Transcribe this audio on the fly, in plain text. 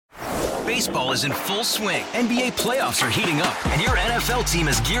Baseball is in full swing. NBA playoffs are heating up, and your NFL team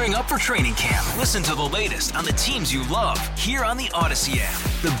is gearing up for training camp. Listen to the latest on the teams you love here on the Odyssey app.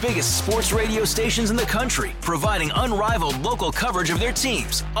 The biggest sports radio stations in the country, providing unrivaled local coverage of their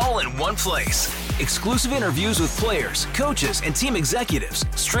teams, all in one place. Exclusive interviews with players, coaches, and team executives,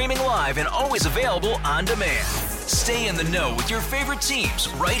 streaming live and always available on demand. Stay in the know with your favorite teams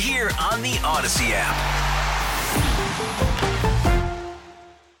right here on the Odyssey app.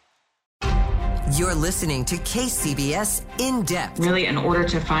 You're listening to KCBS In Depth. Really, in order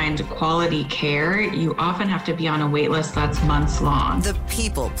to find quality care, you often have to be on a wait list that's months long. The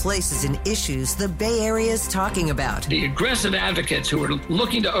people, places, and issues the Bay Area is talking about. The aggressive advocates who were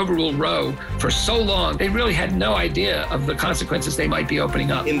looking to overrule Roe for so long, they really had no idea of the consequences they might be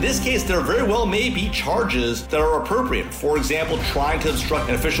opening up. In this case, there very well may be charges that are appropriate. For example, trying to obstruct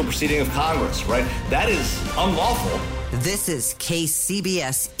an official proceeding of Congress, right? That is unlawful. This is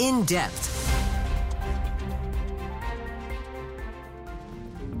KCBS In Depth.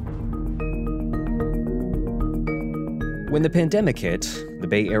 When the pandemic hit, the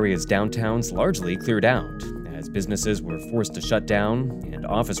Bay Area's downtowns largely cleared out, as businesses were forced to shut down and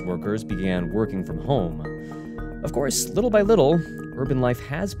office workers began working from home. Of course, little by little, urban life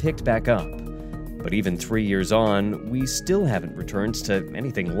has picked back up. But even 3 years on, we still haven't returned to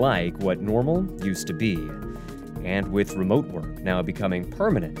anything like what normal used to be. And with remote work now becoming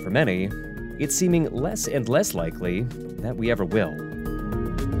permanent for many, it's seeming less and less likely that we ever will.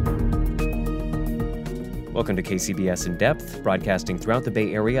 Welcome to KCBS In Depth, broadcasting throughout the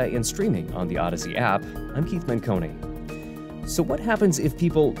Bay Area and streaming on the Odyssey app. I'm Keith Menconi. So what happens if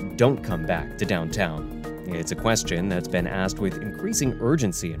people don't come back to downtown? It's a question that's been asked with increasing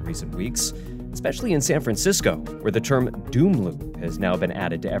urgency in recent weeks, especially in San Francisco, where the term doom loop has now been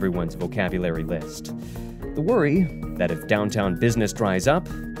added to everyone's vocabulary list. The worry that if downtown business dries up,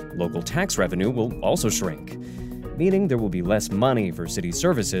 local tax revenue will also shrink, meaning there will be less money for city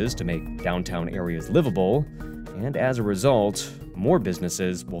services to make downtown areas livable, and as a result, more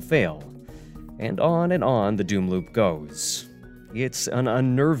businesses will fail. And on the doom loop goes. It's an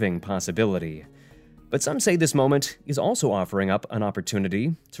unnerving possibility. But some say this moment is also offering up an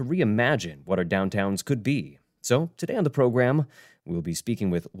opportunity to reimagine what our downtowns could be. So today on the program, we'll be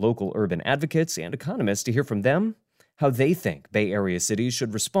speaking with local urban advocates and economists to hear from them how they think Bay Area cities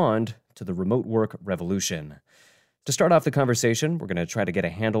should respond to the remote work revolution. To start off the conversation, we're going to try to get a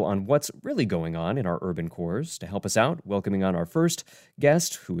handle on what's really going on in our urban cores. To help us out, welcoming on our first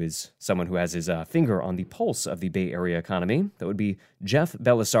guest, who is someone who has his finger on the pulse of the Bay Area economy. That would be Jeff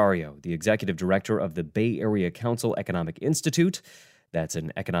Bellisario, the executive director of the Bay Area Council Economic Institute. That's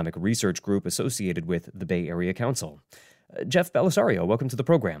an economic research group associated with the Bay Area Council. Jeff Bellisario, welcome to the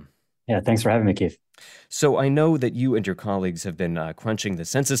program. Yeah, thanks for having me, Keith. So I know that you and your colleagues have been crunching the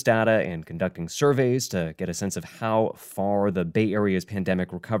census data and conducting surveys to get a sense of how far the Bay Area's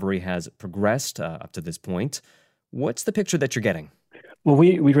pandemic recovery has progressed up to this point. What's the picture that you're getting? Well,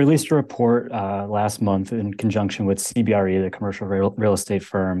 we released a report last month in conjunction with CBRE, the commercial real estate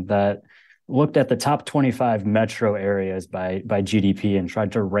firm, that looked at the top 25 metro areas by GDP and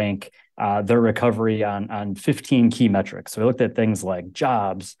tried to rank their recovery on 15 key metrics. So we looked at things like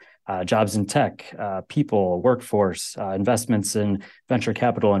jobs in tech, people, workforce, investments in venture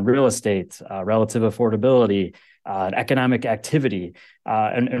capital and real estate, relative affordability, economic activity.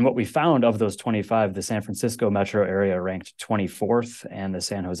 And what we found of those 25, the San Francisco metro area ranked 24th and the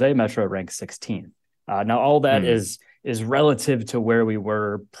San Jose metro ranked 16th. Now, all that is relative to where we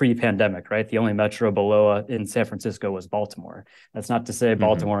were pre-pandemic, right? The only metro below in San Francisco was Baltimore. That's not to say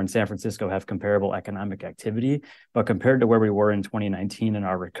Baltimore and San Francisco have comparable economic activity, but compared to where we were in 2019 in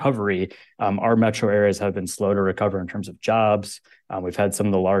our recovery, our metro areas have been slow to recover in terms of jobs. We've had some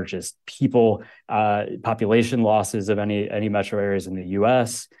of the largest population losses of any metro areas in the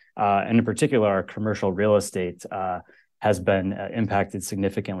U.S., and in particular, our commercial real estate has been impacted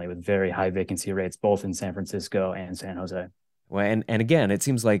significantly with very high vacancy rates, both in San Francisco and San Jose. Well, and again, it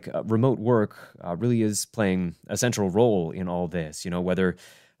seems like remote work really is playing a central role in all this. You know, whether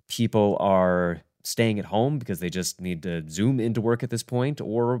people are staying at home because they just need to Zoom into work at this point,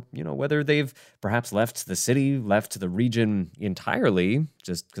 or, you know, whether they've perhaps left the city, left the region entirely,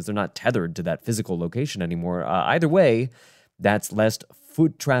 just because they're not tethered to that physical location anymore. Either way, that's less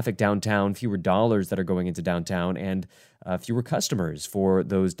foot traffic downtown, fewer dollars that are going into downtown, and fewer customers for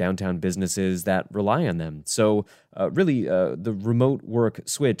those downtown businesses that rely on them. So really, the remote work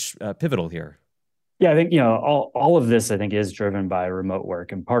switch, pivotal here. Yeah, I think, all of this, I think, is driven by remote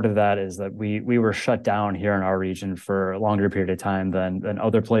work. And part of that is that we were shut down here in our region for a longer period of time than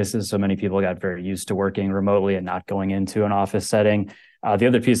other places. So many people got very used to working remotely and not going into an office setting. The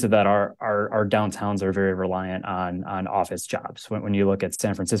other piece of that are our downtowns are very reliant on office jobs. When you look at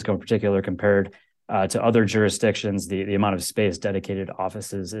San Francisco in particular, compared to other jurisdictions, the amount of space dedicated to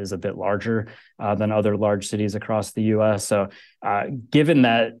offices is a bit larger than other large cities across the U.S. So given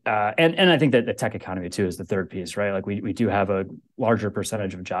that, and I think that the tech economy too is the third piece, right? Like we do have a larger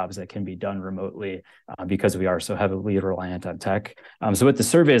percentage of jobs that can be done remotely because we are so heavily reliant on tech. So with the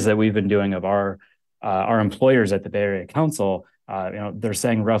surveys that we've been doing of our employers at the Bay Area Council, they're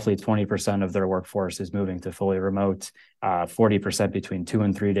saying roughly 20% of their workforce is moving to fully remote, 40% between 2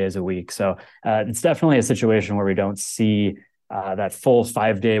 and 3 days a week. So it's definitely a situation where we don't see that full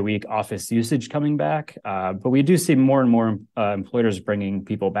 5-day-a-week office usage coming back. But we do see more and more employers bringing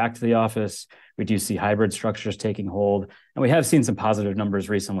people back to the office. We do see hybrid structures taking hold. And we have seen some positive numbers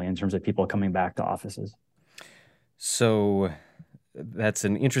recently in terms of people coming back to offices. So that's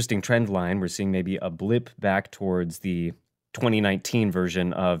an interesting trend line. We're seeing maybe a blip back towards the 2019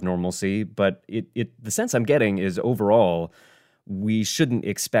 version of normalcy, but the sense I'm getting is overall, we shouldn't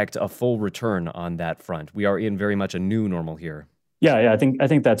expect a full return on that front. We are in very much a new normal here. Yeah, I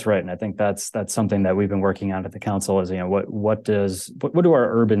think that's right, and I think that's something that we've been working on at the council. Is what do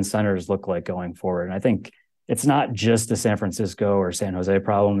our urban centers look like going forward? And I think it's not just a San Francisco or San Jose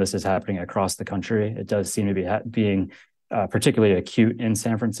problem. This is happening across the country. It does seem to be being particularly acute in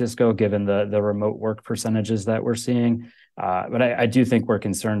San Francisco, given the remote work percentages that we're seeing. But I do think we're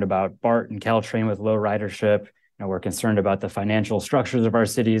concerned about BART and Caltrain with low ridership. We're concerned about the financial structures of our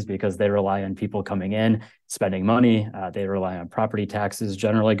cities because they rely on people coming in, spending money. They rely on property taxes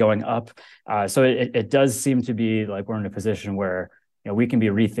generally going up. So it does seem to be like we're in a position where we can be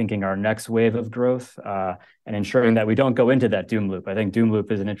rethinking our next wave of growth and ensuring that we don't go into that doom loop. I think doom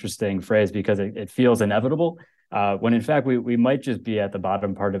loop is an interesting phrase because it feels inevitable, when in fact we might just be at the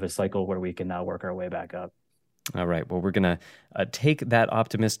bottom part of a cycle where we can now work our way back up. All right. Well, we're going to take that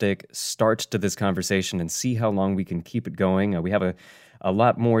optimistic start to this conversation and see how long we can keep it going. We have a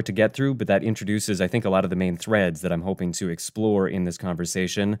lot more to get through, but that introduces, I think, a lot of the main threads that I'm hoping to explore in this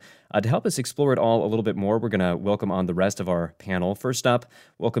conversation. To help us explore it all a little bit more, we're going to welcome on the rest of our panel. First up,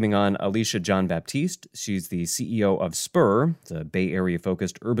 welcoming on Alicia John-Baptiste. She's the CEO of SPUR, the Bay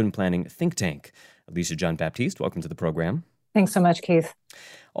Area-focused urban planning think tank. Alicia John-Baptiste, welcome to the program. Thanks so much, Keith.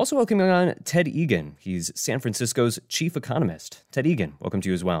 Also welcoming on Ted Egan. He's San Francisco's chief economist. Ted Egan, welcome to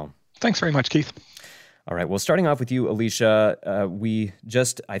you as well. Thanks very much, Keith. All right. Well, starting off with you, Alicia, we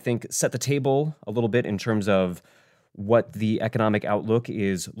just, I think, set the table a little bit in terms of what the economic outlook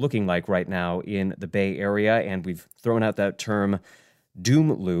is looking like right now in the Bay Area, and we've thrown out that term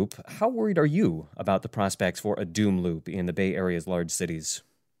doom loop. How worried are you about the prospects for a doom loop in the Bay Area's large cities?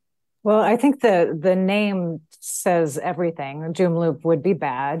 Well, I think the name says everything. Doom loop would be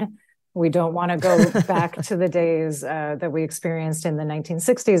bad. We don't want to go back to the days that we experienced in the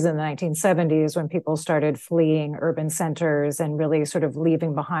 1960s and the 1970s when people started fleeing urban centers and really sort of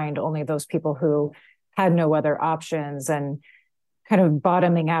leaving behind only those people who had no other options and kind of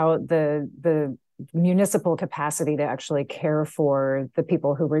bottoming out the municipal capacity to actually care for the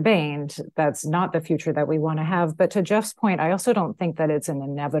people who remained. That's not the future that we want to have. But to Jeff's point, I also don't think that it's an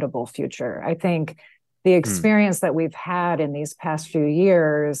inevitable future. I think the experience that we've had in these past few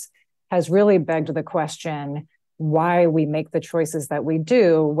years has really begged the question why we make the choices that we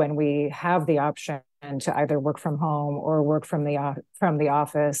do when we have the option to either work from home or work from the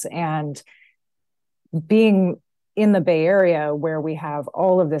office. And being in the Bay Area, where we have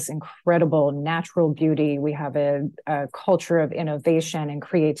all of this incredible natural beauty, we have a culture of innovation and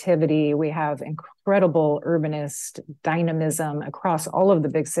creativity, we have incredible urbanist dynamism across all of the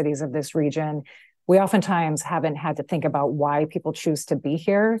big cities of this region. We oftentimes haven't had to think about why people choose to be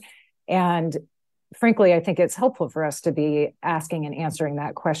here. And frankly, I think it's helpful for us to be asking and answering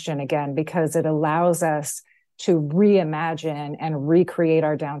that question again, because it allows us to reimagine and recreate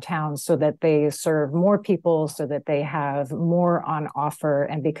our downtowns so that they serve more people, so that they have more on offer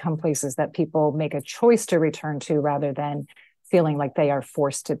and become places that people make a choice to return to rather than feeling like they are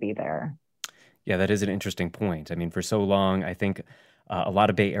forced to be there. Yeah, that is an interesting point. I mean, for so long, I think a lot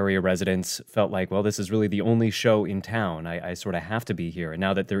of Bay Area residents felt like, well, this is really the only show in town. I sort of have to be here. And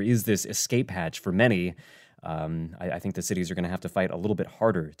now that there is this escape hatch for many, I think the cities are going to have to fight a little bit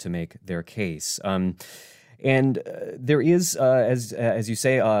harder to make their case. And there is, as you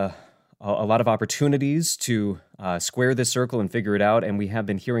say, a lot of opportunities to square this circle and figure it out. And we have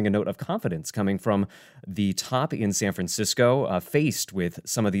been hearing a note of confidence coming from the top in San Francisco, faced with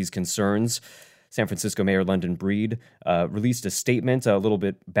some of these concerns. San Francisco Mayor London Breed released a statement a little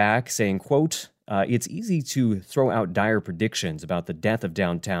bit back saying, quote, "It's easy to throw out dire predictions about the death of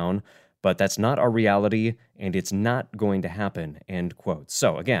downtown, but that's not our reality, and it's not going to happen, end quote.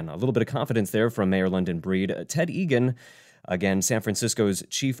 So again, a little bit of confidence there from Mayor London Breed. Ted Egan, again, San Francisco's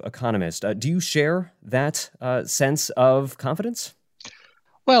chief economist. Do you share that sense of confidence?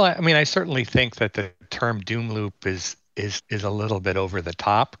 Well, I mean, I certainly think that the term doom loop is a little bit over the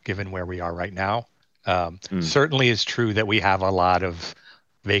top, given where we are right now. Certainly it's true that we have a lot of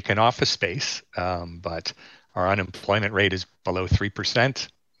vacant office space, but our unemployment rate is below 3%.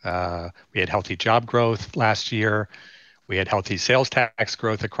 We had healthy job growth last year. We had healthy sales tax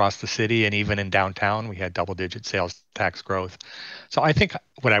growth across the city, and even in downtown, we had double-digit sales tax growth. So I think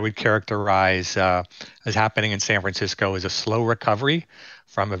what I would characterize as happening in San Francisco is a slow recovery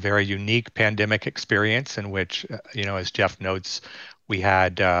from a very unique pandemic experience in which, as Jeff notes, we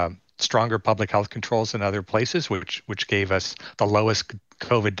had stronger public health controls than other places, which gave us the lowest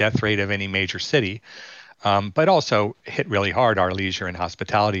COVID death rate of any major city. But also hit really hard our leisure and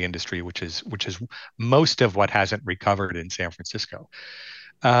hospitality industry, which is most of what hasn't recovered in San Francisco.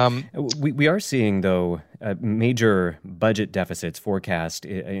 We are seeing, though, major budget deficits forecast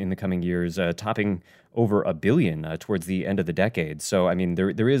in the coming years, topping over $1 billion towards the end of the decade. So, I mean,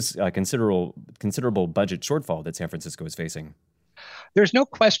 there is a considerable budget shortfall that San Francisco is facing. There's no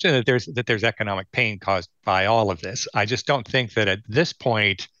question that there's economic pain caused by all of this. I just don't think that at this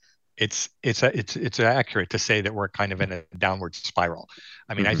point it's accurate to say that we're kind of in a downward spiral.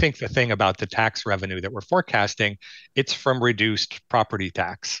 I mean, I think the thing about the tax revenue that we're forecasting, it's from reduced property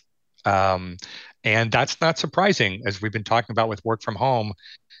tax. And that's not surprising, as we've been talking about with work from home.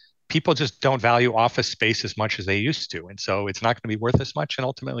 People just don't value office space as much as they used to. And so it's not going to be worth as much. And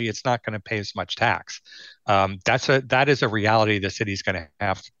ultimately, it's not going to pay as much tax. That is a reality the city's going to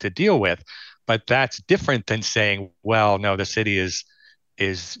have to deal with. But that's different than saying, well, no, the city is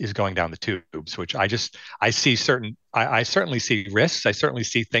going down the tubes, which I certainly see risks. I certainly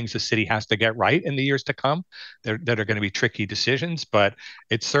see things the city has to get right in the years to come that are going to be tricky decisions, but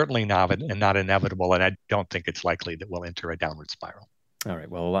it's certainly not inevitable. And I don't think it's likely that we'll enter a downward spiral. All right.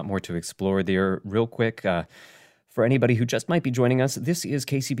 Well, a lot more to explore there. Real quick, for anybody who just might be joining us, this is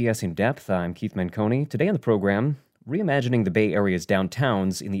KCBS In Depth. I'm Keith Menconi. Today on the program, reimagining the Bay Area's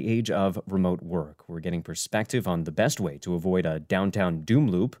downtowns in the age of remote work. We're getting perspective on the best way to avoid a downtown doom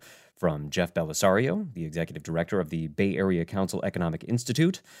loop from Jeff Bellisario, the executive director of the Bay Area Council Economic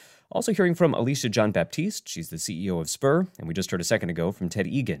Institute. Also hearing from Alicia John-Baptiste. She's the CEO of SPUR. And we just heard a second ago from Ted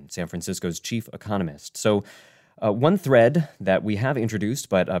Egan, San Francisco's chief economist. So one thread that we have introduced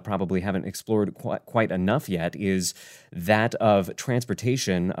but probably haven't explored quite enough yet is that of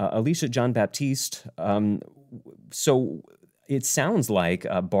transportation. Alicia John-Baptiste, so it sounds like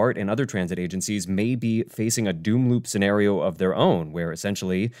BART and other transit agencies may be facing a doom loop scenario of their own, where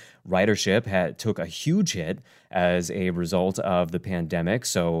essentially ridership took a huge hit as a result of the pandemic.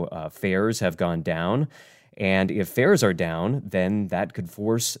 So fares have gone down. And if fares are down, then that could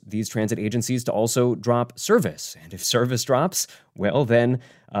force these transit agencies to also drop service. And if service drops, well, then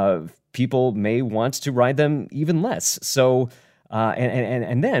people may want to ride them even less. So,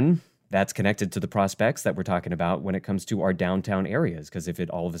 and then that's connected to the prospects that we're talking about when it comes to our downtown areas, because if it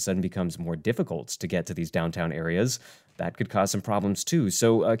all of a sudden becomes more difficult to get to these downtown areas, that could cause some problems too.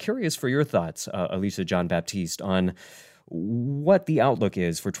 So curious for your thoughts, Alicia John-Baptiste, on what the outlook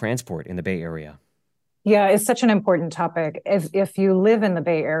is for transport in the Bay Area. Yeah, it's such an important topic. If you live in the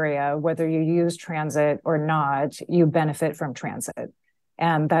Bay Area, whether you use transit or not, you benefit from transit.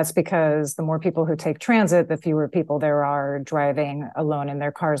 And that's because the more people who take transit, the fewer people there are driving alone in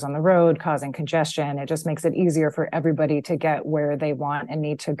their cars on the road, causing congestion. It just makes it easier for everybody to get where they want and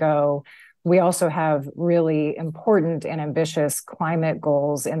need to go. We also have really important and ambitious climate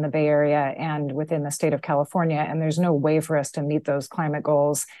goals in the Bay Area and within the state of California. And there's no way for us to meet those climate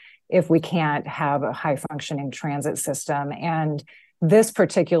goals if we can't have a high-functioning transit system. And this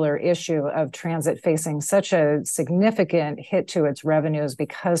particular issue of transit facing such a significant hit to its revenues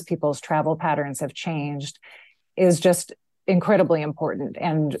because people's travel patterns have changed is just incredibly important.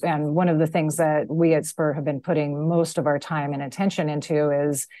 And one of the things that we at SPUR have been putting most of our time and attention into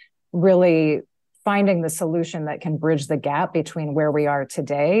is really finding the solution that can bridge the gap between where we are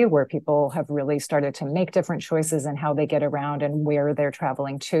today, where people have really started to make different choices in how they get around and where they're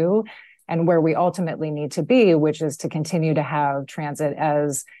traveling to, and where we ultimately need to be, which is to continue to have transit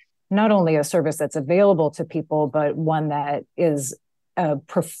as not only a service that's available to people, but one that is a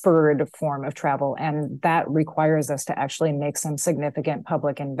preferred form of travel. And that requires us to actually make some significant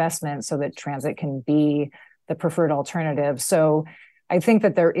public investment so that transit can be the preferred alternative. So I think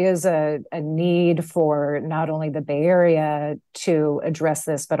that there is a need for not only the Bay Area to address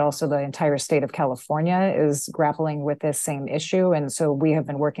this, but also the entire state of California is grappling with this same issue. And so we have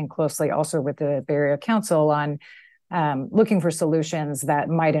been working closely also with the Bay Area Council on looking for solutions that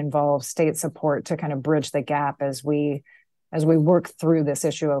might involve state support to kind of bridge the gap as we work through this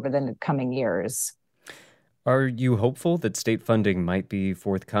issue over the coming years. Are you hopeful that state funding might be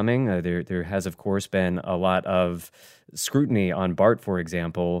forthcoming? There has, of course, been a lot of scrutiny on BART, for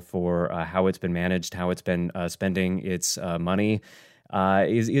example, for how it's been managed, how it's been spending its money.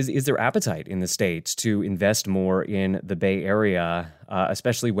 Is there appetite in the state to invest more in the Bay Area,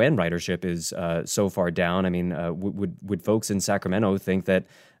 especially when ridership is so far down? I mean, would folks in Sacramento think that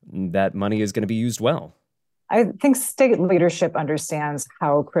that money is going to be used well? I think state leadership understands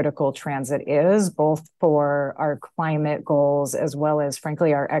how critical transit is, both for our climate goals as well as,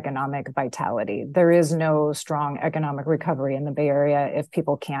 frankly, our economic vitality. There is no strong economic recovery in the Bay Area if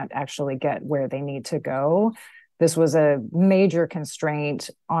people can't actually get where they need to go. This was a major constraint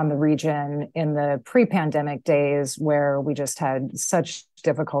on the region in the pre-pandemic days where we just had such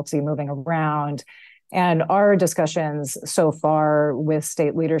difficulty moving around. And our discussions so far with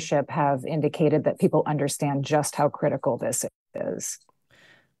state leadership have indicated that people understand just how critical this is.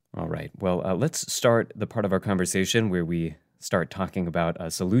 All right. Well, let's start the part of our conversation where we start talking about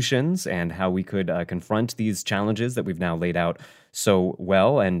solutions and how we could confront these challenges that we've now laid out so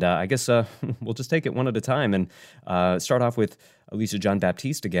well. And I guess we'll just take it one at a time and start off with Alicia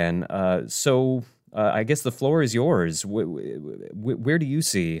John-Baptiste again. So I guess the floor is yours. Where do you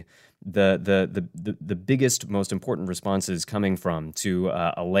see the biggest, most important responses coming from to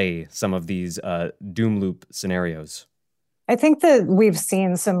allay some of these doom loop scenarios? I think that we've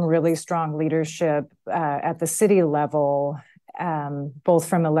seen some really strong leadership at the city level, both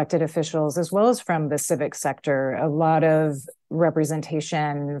from elected officials as well as from the civic sector. A lot of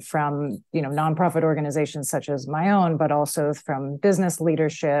representation from, nonprofit organizations such as my own, but also from business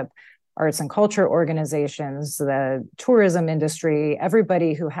leadership, arts and culture organizations, the tourism industry.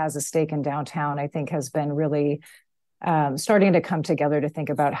 Everybody who has a stake in downtown, I think, has been really starting to come together to think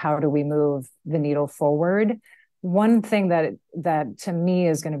about how do we move the needle forward. One thing that to me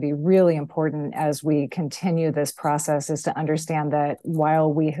is going to be really important as we continue this process is to understand that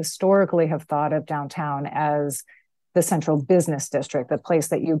while we historically have thought of downtown as the central business district, the place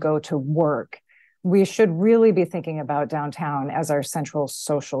that you go to work, we should really be thinking about downtown as our central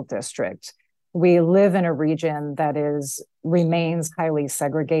social district. We live in a region that remains highly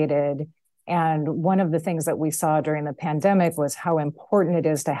segregated. And one of the things that we saw during the pandemic was how important it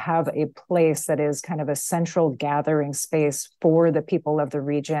is to have a place that is kind of a central gathering space for the people of the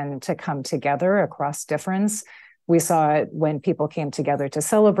region to come together across difference. We saw it when people came together to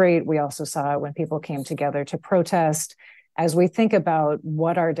celebrate. We also saw it when people came together to protest. As we think about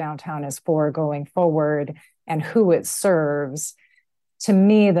what our downtown is for going forward and who it serves, to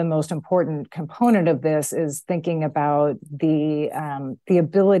me, the most important component of this is thinking about the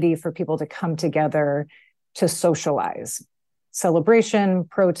ability for people to come together to socialize. Celebration,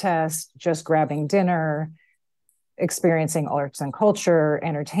 protest, just grabbing dinner, experiencing arts and culture,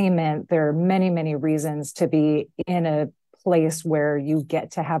 entertainment. There are many, many reasons to be in a place where you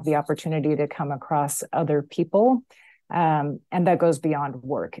get to have the opportunity to come across other people. And that goes beyond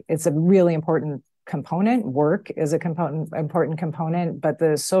work. It's a really important component. Work is important component, but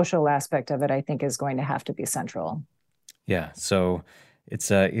the social aspect of it, I think, is going to have to be central. Yeah. So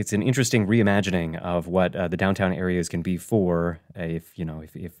it's an interesting reimagining of what the downtown areas can be for. If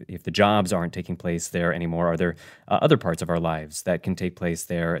the jobs aren't taking place there anymore, are there other parts of our lives that can take place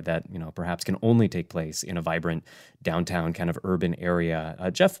there that perhaps can only take place in a vibrant downtown kind of urban area?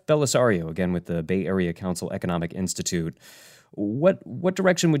 Jeff Bellisario, again with the Bay Area Council Economic Institute. What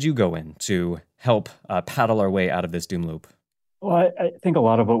direction would you go in to help paddle our way out of this doom loop? Well, I think a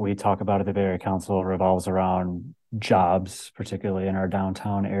lot of what we talk about at the Bay Area Council revolves around jobs, particularly in our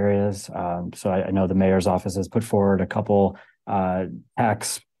downtown areas. So I know the mayor's office has put forward a couple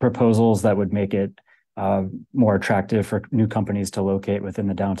tax proposals that would make it more attractive for new companies to locate within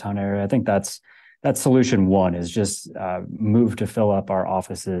the downtown area. I think that's solution one, is just move to fill up our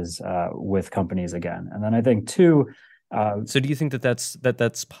offices with companies again. And then I think two. So do you think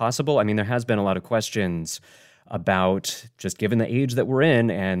that's possible? I mean, there has been a lot of questions about, just given the age that we're in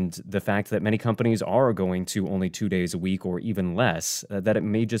and the fact that many companies are going to only 2 days a week or even less, that it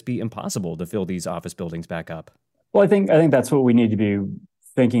may just be impossible to fill these office buildings back up. Well, I think that's what we need to be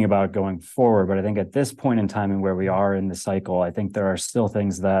thinking about going forward. But I think at this point in time and where we are in the cycle, I think there are still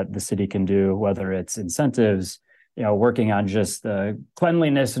things that the city can do, whether it's incentives, working on just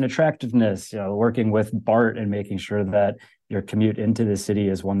cleanliness and attractiveness, working with BART and making sure that your commute into the city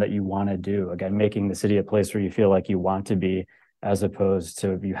is one that you want to do. Again, making the city a place where you feel like you want to be as opposed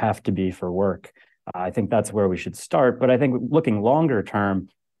to you have to be for work. I think that's where we should start. But I think looking longer term,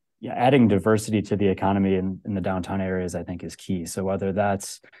 adding diversity to the economy in the downtown areas, I think, is key. So whether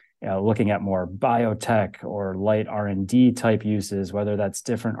that's looking at more biotech or light R&D type uses, whether that's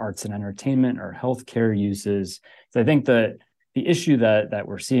different arts and entertainment or healthcare uses. So I think that the issue that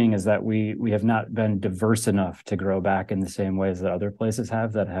we're seeing is that we have not been diverse enough to grow back in the same ways that other places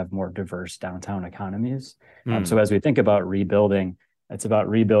have that have more diverse downtown economies. So as we think about rebuilding, it's about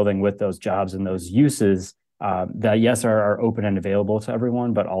rebuilding with those jobs and those uses that, yes, are open and available to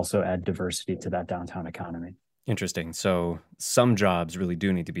everyone, but also add diversity to that downtown economy. Interesting. So some jobs really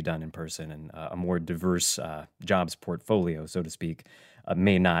do need to be done in person, and a more diverse jobs portfolio, so to speak,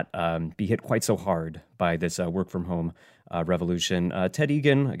 may not be hit quite so hard by this work from home revolution. Ted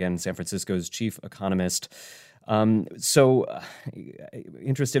Egan, again, San Francisco's chief economist.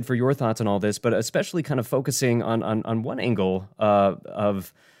 Interested for your thoughts on all this, but especially kind of focusing on one angle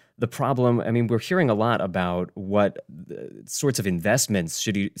of the problem. I mean, we're hearing a lot about what sorts of investments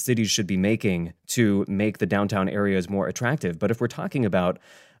cities should be making to make the downtown areas more attractive. But if we're talking about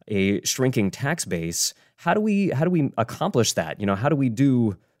a shrinking tax base, how do we accomplish that? How do we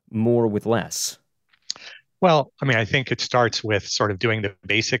do more with less? Well, I mean, I think it starts with sort of doing the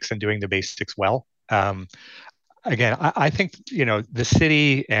basics and doing the basics well. Again, I think, the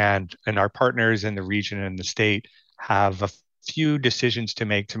city and our partners in the region and the state have a few decisions to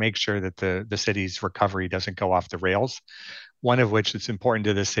make sure that the city's recovery doesn't go off the rails. One of which that's important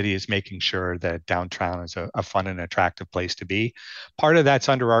to the city is making sure that downtown is a fun and attractive place to be. Part of that's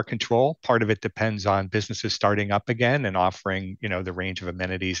under our control. Part of it depends on businesses starting up again and offering, the range of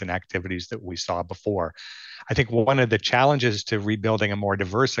amenities and activities that we saw before. I think one of the challenges to rebuilding a more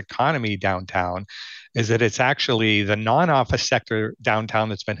diverse economy downtown is that it's actually the non-office sector downtown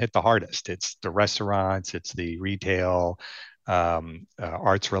that's been hit the hardest. It's the restaurants, it's the retail,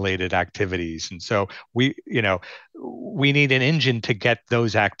 arts-related activities. And so we need an engine to get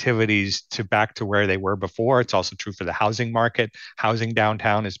those activities back to where they were before. It's also true for the housing market. Housing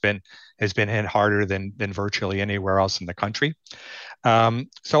downtown has been hit harder than virtually anywhere else in the country.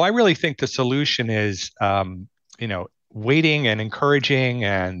 So I really think the solution is, waiting and encouraging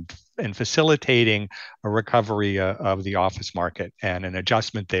and facilitating a recovery of the office market and an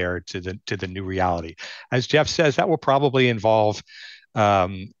adjustment there to the new reality. As Jeff says, that will probably involve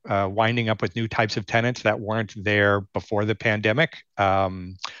winding up with new types of tenants that weren't there before the pandemic,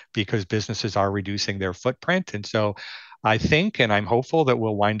 because businesses are reducing their footprint. And so I think, and I'm hopeful, that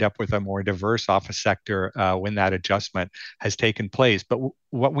we'll wind up with a more diverse office sector when that adjustment has taken place. But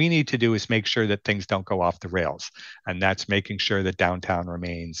what we need to do is make sure that things don't go off the rails. And that's making sure that downtown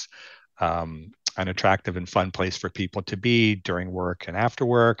remains an attractive and fun place for people to be during work and after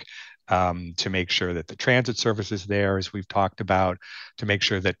work, to make sure that the transit service is there, as we've talked about, to make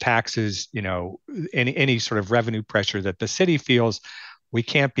sure that taxes, any sort of revenue pressure that the city feels, we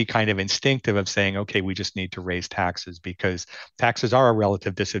can't be kind of instinctive of saying, okay, we just need to raise taxes, because taxes are a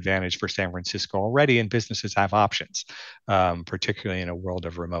relative disadvantage for San Francisco already, and businesses have options, particularly in a world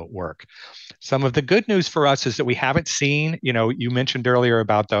of remote work. Some of the good news for us is that we haven't seen, you mentioned earlier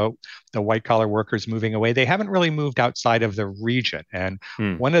about the white collar workers moving away. They haven't really moved outside of the region. And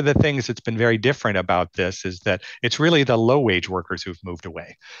one of the things that's been very different about this is that it's really the low wage workers who've moved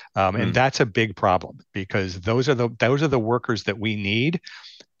away. And that's a big problem, because those are the workers that we need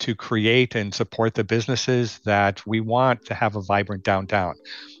to create and support the businesses that we want to have a vibrant downtown.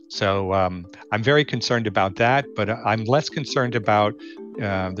 So I'm very concerned about that, but I'm less concerned about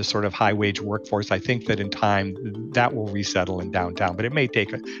the sort of high wage workforce. I think that in time that will resettle in downtown, but it may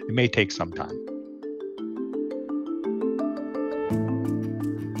take some time.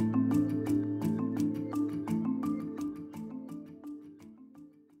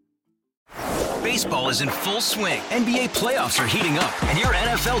 Baseball is in full swing. NBA playoffs are heating up, and your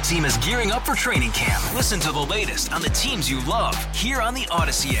NFL team is gearing up for training camp. Listen to the latest on the teams you love here on the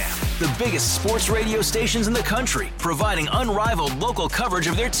Odyssey app. The biggest sports radio stations in the country, providing unrivaled local coverage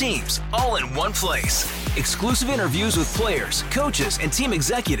of their teams, all in one place. Exclusive interviews with players, coaches, and team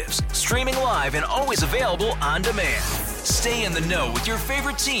executives, streaming live and always available on demand. Stay in the know with your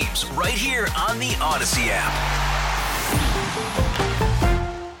favorite teams right here on the Odyssey app.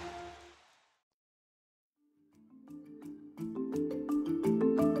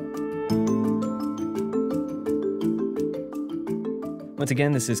 Once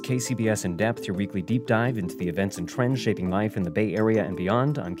again, this is KCBS In Depth, your weekly deep dive into the events and trends shaping life in the Bay Area and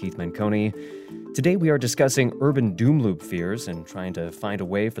beyond. I'm Keith Menconi. Today we are discussing urban doom loop fears and trying to find a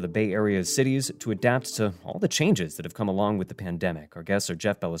way for the Bay Area's cities to adapt to all the changes that have come along with the pandemic. Our guests are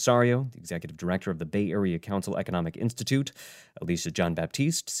Jeff Bellisario, the Executive Director of the Bay Area Council Economic Institute, Alicia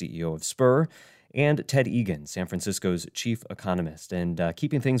John-Baptiste, CEO of SPUR, and Ted Egan, San Francisco's chief economist. And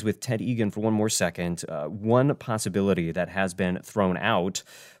keeping things with Ted Egan for one more second, one possibility that has been thrown out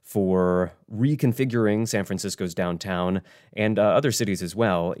for reconfiguring San Francisco's downtown and other cities as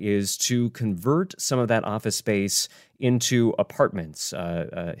well is to convert some of that office space into apartments,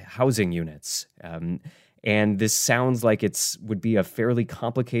 housing units. And this sounds like it would be a fairly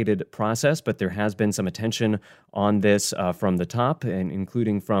complicated process, but there has been some attention on this from the top, and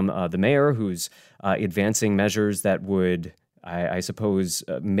including from the mayor, who's advancing measures that would, I suppose,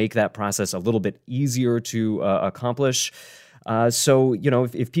 make that process a little bit easier to accomplish. So,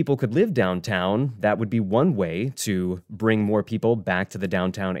 if people could live downtown, that would be one way to bring more people back to the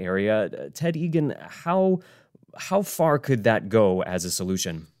downtown area. Ted Egan, how far could that go as a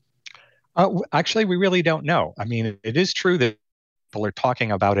solution? Actually, we really don't know. I mean, it is true that people are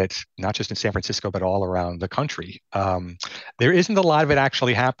talking about it, not just in San Francisco, but all around the country. There isn't a lot of it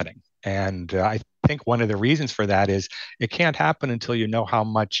actually happening. And I think one of the reasons for that is it can't happen until you know how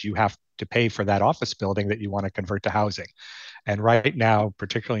much you have to pay for that office building that you want to convert to housing. And right now,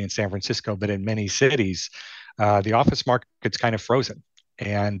 particularly in San Francisco, but in many cities, the office market's kind of frozen.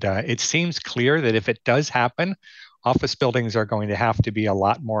 And it seems clear that if it does happen, office buildings are going to have to be a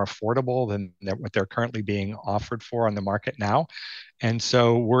lot more affordable than what they're currently being offered for on the market now. And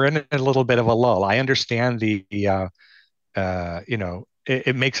so we're in a little bit of a lull. I understand it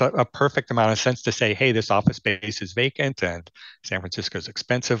makes a perfect amount of sense to say, hey, this office space is vacant and San Francisco is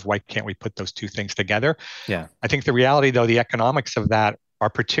expensive. Why can't we put those two things together? Yeah. I think the reality, though, the economics of that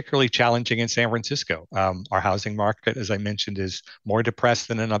are particularly challenging in San Francisco. Our housing market, as I mentioned, is more depressed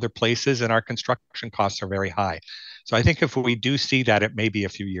than in other places, and our construction costs are very high. So I think if we do see that, it may be a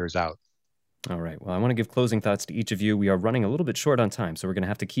few years out. All right. Well, I want to give closing thoughts to each of you. We are running a little bit short on time, so we're going to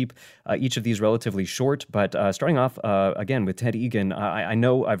have to keep each of these relatively short. But starting off, again, with Ted Egan, I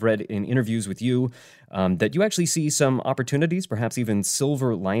know I've read in interviews with you that you actually see some opportunities, perhaps even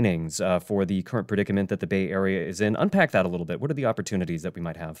silver linings for the current predicament that the Bay Area is in. Unpack that a little bit. What are the opportunities that we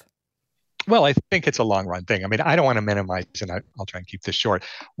might have? Well, I think it's a long run thing. I mean, I don't want to minimize, and I'll try and keep this short.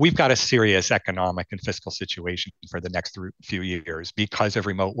 We've got a serious economic and fiscal situation for the next few years because of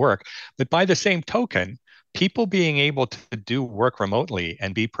remote work. But by the same token, people being able to do work remotely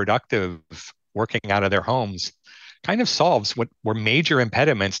and be productive working out of their homes kind of solves what were major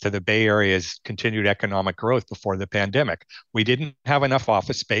impediments to the Bay Area's continued economic growth before the pandemic. We didn't have enough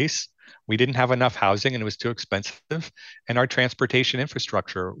office space. We didn't have enough housing and it was too expensive, and our transportation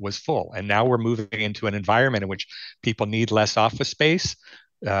infrastructure was full. And now we're moving into an environment in which people need less office space.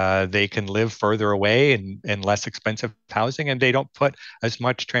 They can live further away in less expensive housing, and they don't put as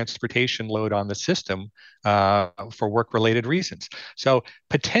much transportation load on the system for work-related reasons. So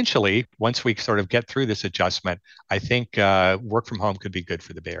potentially, once we sort of get through this adjustment, I think work from home could be good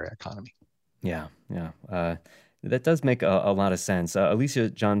for the Bay Area economy. Yeah. That does make a lot of sense. Alicia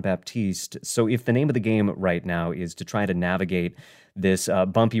John-Baptiste, so if the name of the game right now is to try to navigate this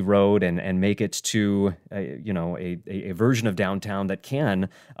bumpy road and make it to a version of downtown that can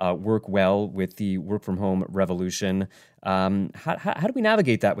work well with the work from home revolution, how do we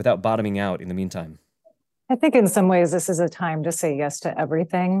navigate that without bottoming out in the meantime? I think in some ways this is a time to say yes to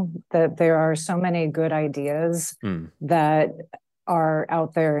everything, that there are so many good ideas that are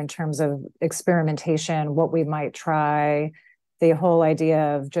out there in terms of experimentation, what we might try. The whole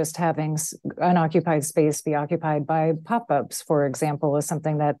idea of just having unoccupied space be occupied by pop-ups, for example, is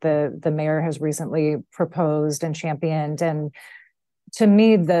something that the mayor has recently proposed and championed. And to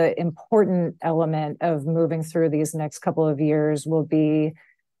me, the important element of moving through these next couple of years will be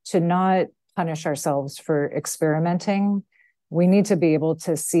to not punish ourselves for experimenting. We need to be able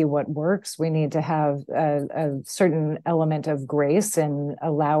to see what works. We need to have a certain element of grace in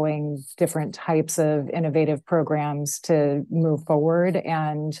allowing different types of innovative programs to move forward.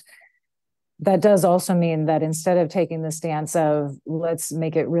 And that does also mean that instead of taking the stance of let's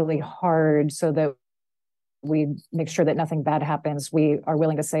make it really hard so that we make sure that nothing bad happens, we are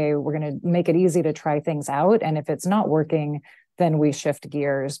willing to say we're going to make it easy to try things out. And if it's not working, then we shift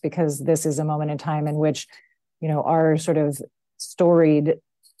gears, because this is a moment in time in which, our sort of storied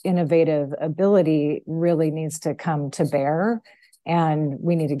innovative ability really needs to come to bear, and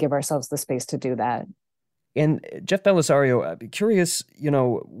we need to give ourselves the space to do that. And Jeff Bellisario, I'd be curious,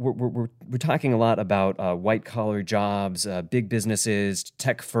 we're talking a lot about white-collar jobs, big businesses,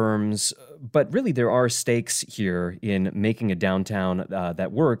 tech firms, but really there are stakes here in making a downtown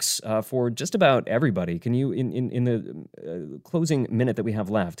that works for just about everybody. Can you, in the closing minute that we have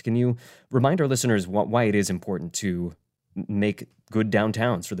left, can you remind our listeners why it is important to make good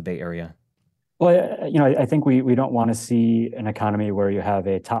downtowns for the Bay Area? Well, I think we don't want to see an economy where you have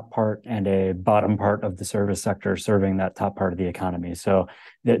a top part and a bottom part of the service sector serving that top part of the economy. So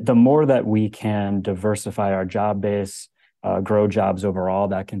the more that we can diversify our job base, grow jobs overall,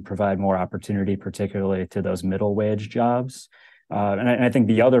 that can provide more opportunity, particularly to those middle wage jobs. And I think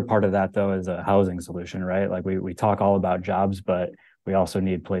the other part of that, though, is a housing solution, right? Like we talk all about jobs, but we also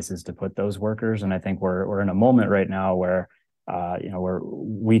need places to put those workers. And I think we're in a moment right now where where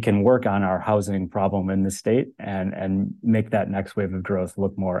we can work on our housing problem in the state and make that next wave of growth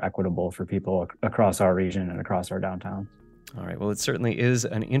look more equitable for people across our region and across our downtown. All right. Well, it certainly is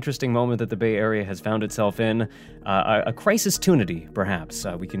an interesting moment that the Bay Area has found itself in. A crisis-tunity, perhaps.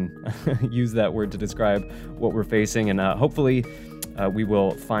 We can use that word to describe what we're facing, and hopefully we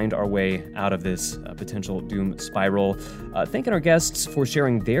will find our way out of this potential doom spiral. Thanking our guests for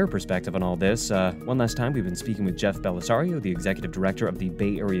sharing their perspective on all this. One last time, we've been speaking with Jeff Bellisario, the Executive Director of the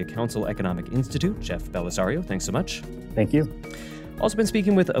Bay Area Council Economic Institute. Jeff Bellisario, thanks so much. Thank you. Also been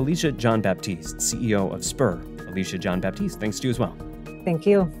speaking with Alicia John-Baptiste, CEO of SPUR. Alicia John-Baptiste, thanks to you as well. Thank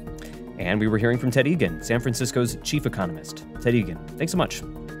you. And we were hearing from Ted Egan, San Francisco's chief economist. Ted Egan, thanks so much.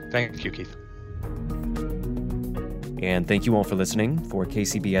 Thank you, Keith. And thank you all for listening. For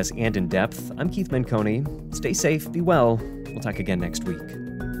KCBS and In Depth, I'm Keith Menconi. Stay safe, be well. We'll talk again next week.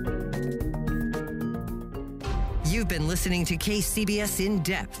 You've been listening to KCBS In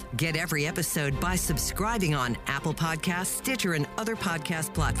Depth. Get every episode by subscribing on Apple Podcasts, Stitcher, and other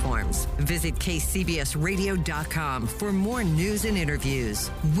podcast platforms. Visit kcbsradio.com for more news and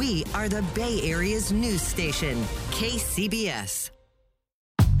interviews. We are the Bay Area's news station, KCBS.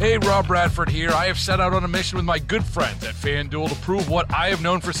 Hey, Rob Bradford here. I have set out on a mission with my good friends at FanDuel to prove what I have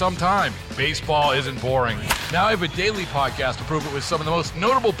known for some time. Baseball isn't boring. Now I have a daily podcast to prove it with some of the most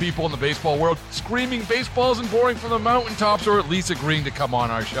notable people in the baseball world, screaming baseball isn't boring from the mountaintops, or at least agreeing to come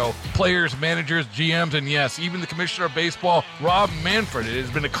on our show. Players, managers, GMs, and yes, even the commissioner of baseball, Rob Manfred. It has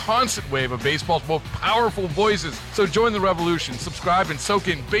been a constant wave of baseball's most powerful voices. So join the revolution. Subscribe and soak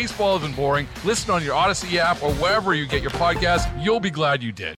in Baseball Isn't Boring. Listen on your Odyssey app or wherever you get your podcasts. You'll be glad you did.